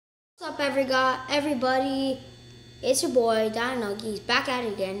What's up, everybody? It's your boy, Nuggies, back at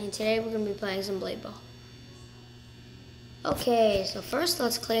it again, and today we're going to be playing some Blade Ball. Okay, so first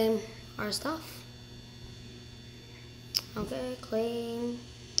let's claim our stuff. Okay, claim.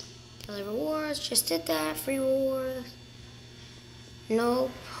 Daily rewards, just did that. Free rewards. Nope,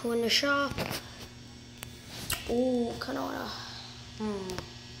 win the shop. Ooh, kind of wanna.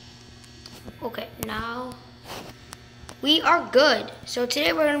 Okay, now we are good. So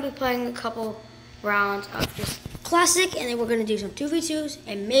today we're going to be playing a couple rounds of this classic, and then we're going to do some 2v2s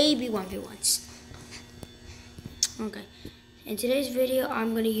and maybe 1v1s. Okay, in today's video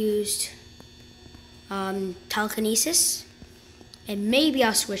I'm going to use telekinesis, and maybe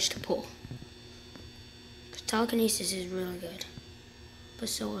I'll switch to pull. Because telekinesis is really good, but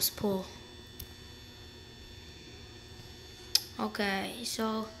so is pull. Okay,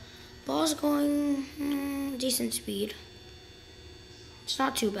 so ball's going decent speed. It's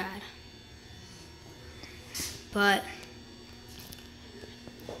not too bad. But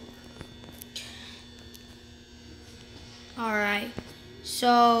alright,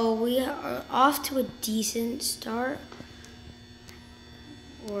 so we are off to a decent start.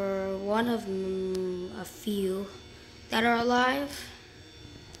 We're one of a few that are alive.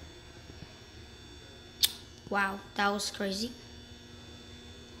 Wow, that was crazy.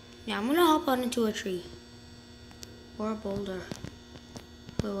 Yeah, I'm gonna hop on into a tree or a boulder.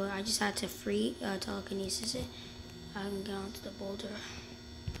 Wait, I just had to free telekinesis it. I can get onto the boulder.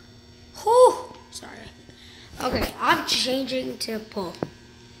 Whew! Sorry. Okay, I'm changing to pull.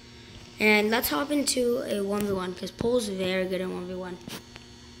 And let's hop into a 1v1 because pull is very good in 1v1.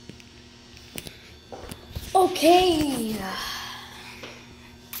 Okay.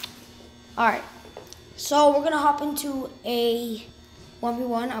 Alright. So we're gonna hop into a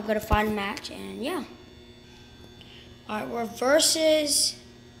 1v1. I'm gonna find a match and yeah. Alright, we're versus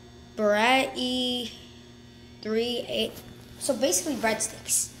Brett E38. So basically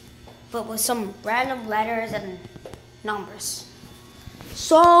breadsticks, but with some random letters and numbers.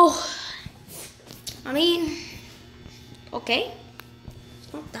 So, I mean, okay,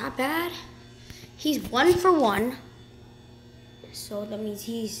 it's not that bad. He's 1 for 1. So that means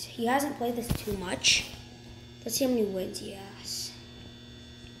he hasn't played this too much. Let's see how many wins he has.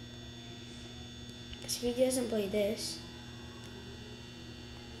 So he doesn't play this.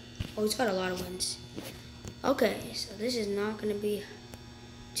 Oh, he's got a lot of wins. Okay, so this is not going to be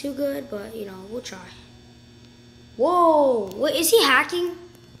too good, but, you know, we'll try. Whoa! Wait, is he hacking?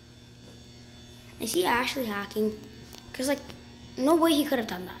 Is he actually hacking? Because, like, no way he could have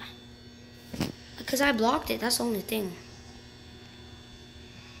done that. Because I blocked it. That's the only thing.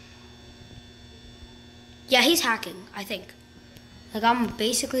 Yeah, he's hacking, I think. Like, I'm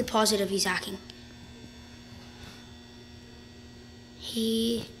basically positive he's hacking.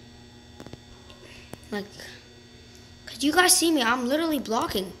 Like, could you guys see me? I'm literally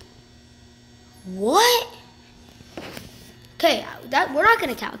blocking. What? Okay, we're not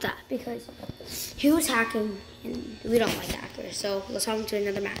gonna count that because he was hacking and we don't like hackers. So let's hop into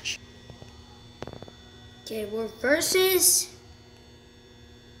another match. Okay, we're versus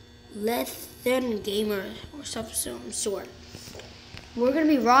Lethan Gamer or some sort. We're gonna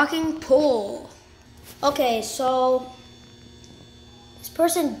be rocking pull. Okay, so this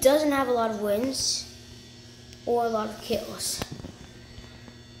person doesn't have a lot of wins or a lot of kills.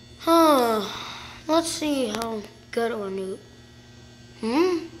 Let's see how good or new.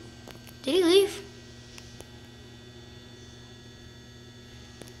 Did he leave?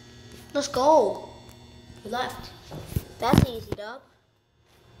 Let's go. He left. That's an easy dub.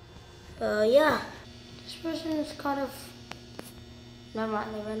 Yeah. This person is kind of. Never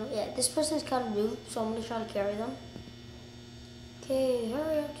mind. Yeah, this person is kind of new, so I'm gonna try to carry them. Okay,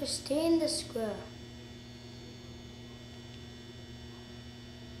 hurry up. Just stay in the square.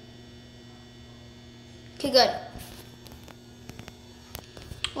 Okay, good.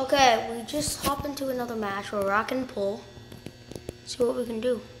 Okay, we just hop into another match. We're rock and pull. See what we can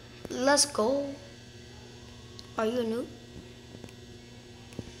do. Let's go. Are you a noob?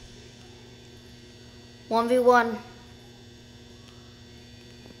 1v1.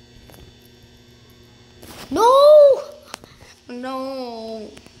 No!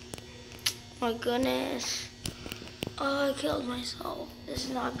 No. My goodness. Oh, I killed myself. This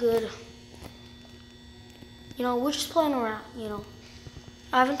is not good. You know, we're just playing around, you know.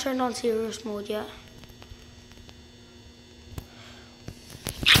 I haven't turned on serious mode yet.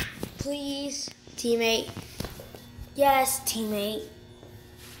 Please, teammate. Yes, teammate.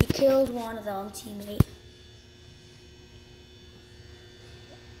 You killed one of them, teammate.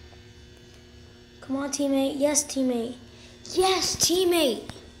 Come on, teammate. Yes, teammate. Yes, teammate.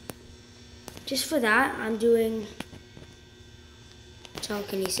 just for that, I'm doing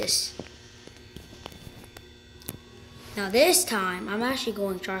telekinesis. Now this time, I'm actually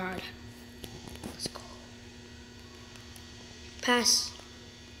going try hard. Let's go. Pass.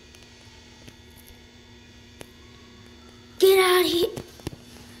 Get out of here.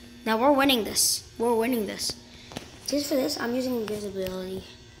 Now we're winning this. We're winning this. Just for this, I'm using invisibility.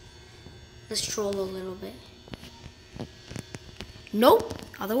 Let's troll a little bit. Nope.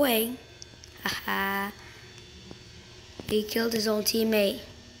 Other way. Haha. He killed his own teammate.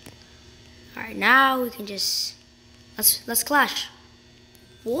 Alright, now we can just let's clash.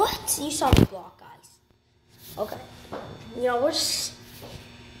 What? You saw me block, guys. Okay. You know, we're just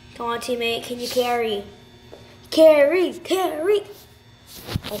come on, teammate, can you carry? Carry.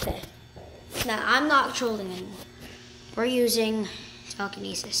 Okay. Now I'm not trolling anymore. We're using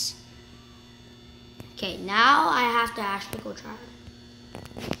telekinesis. Okay, now I have to actually go try.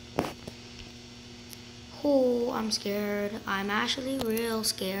 Oh, I'm scared. I'm actually real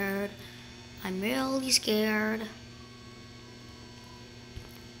scared. I'm really scared.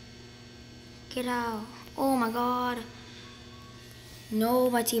 Get out. Oh my god. No,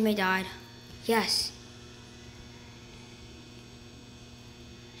 my teammate died. Yes.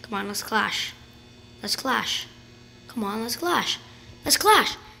 Come on, let's clash. Let's clash. Come on, let's clash. Let's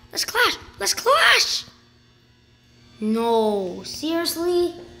clash. Let's clash. Let's clash. No,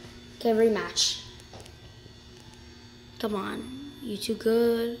 seriously? Okay, rematch. Come on, you too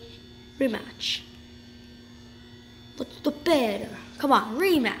good. Rematch. What's the better? Come on,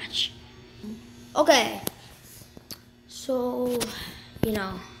 rematch. Okay. So, you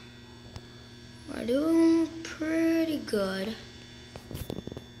know, we're doing pretty good.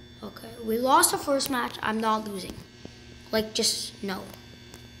 Okay, we lost the first match. I'm not losing. Like, just no.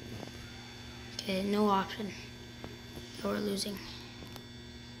 Okay, no option. We're losing.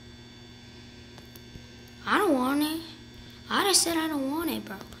 I don't want it. I just said I don't want it,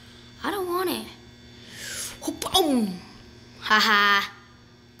 bro. I don't want it. Oh, boom. Haha.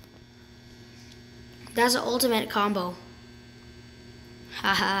 That's an ultimate combo.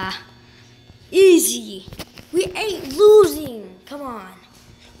 Haha. Easy. We ain't losing. Come on.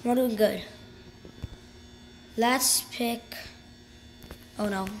 We're doing good. Let's pick. Oh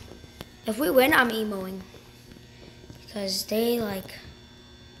no. If we win, I'm emoing. Because they like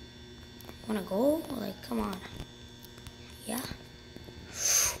wanna go? Like, come on. Yeah.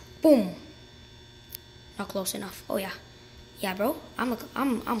 Boom. Not close enough. Oh yeah. Yeah, bro.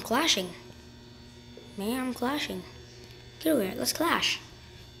 I'm clashing. Man, I'm clashing. Get over here. Let's clash.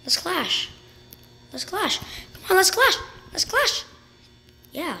 Let's clash. Let's clash. Come on, let's clash. Let's clash.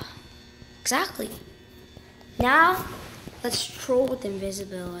 Yeah. Exactly. Now, let's troll with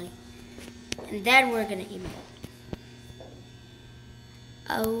invisibility. And then we're gonna emote.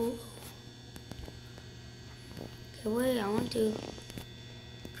 Oh. Okay, wait, I want to.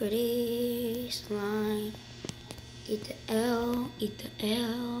 Pretty slime. Eat the L, eat the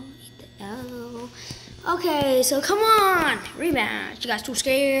L, eat the L. Okay, so come on. Rematch. You guys too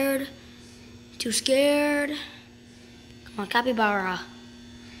scared? Too scared? Come on, Capybara.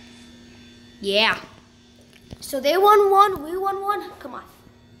 Yeah. So they won one, we won one. Come on.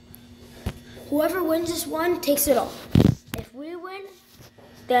 Whoever wins this one takes it all. If we win,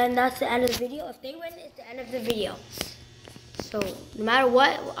 then that's the end of the video. If they win, it's the end of the video. So no matter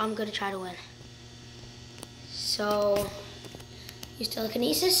what, I'm gonna try to win. So use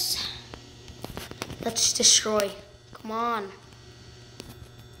telekinesis. Let's destroy. Come on.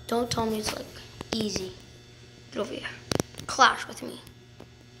 Don't tell me it's like easy. Get over here. Clash with me.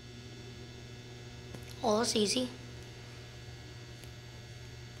 Oh, that's easy.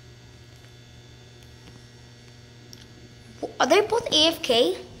 Are they both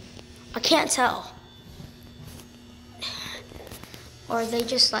AFK? I can't tell. Or are they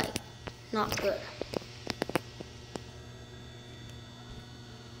just like not good?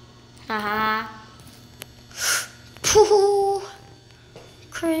 Haha. Pooh.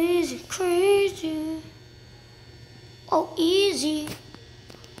 Crazy, crazy. Oh, easy.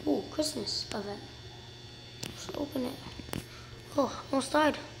 Oh, Christmas event. Let's open it. Oh, almost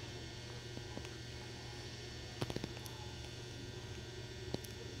died.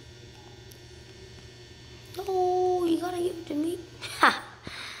 No, you gotta give it to me.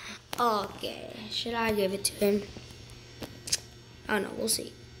 Okay, should I give it to him? I don't know, we'll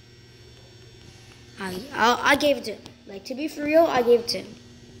see. I gave it to him. Like, to be for real, I gave it to him.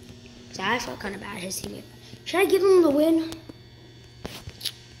 So I felt kind of bad, his teammate. Should I give him the win?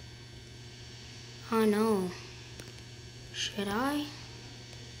 Oh no. Should I?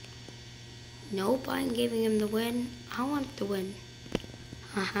 Nope, I'm giving him the win. I want the win.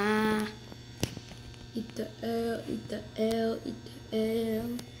 Haha. Eat the L, eat the L, eat the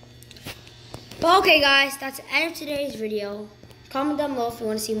L. But okay, guys, that's the end of today's video. Comment down below if you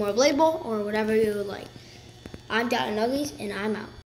want to see more Blade Bowl or whatever you would like. I'm Doubtin' Nuggies, and I'm out.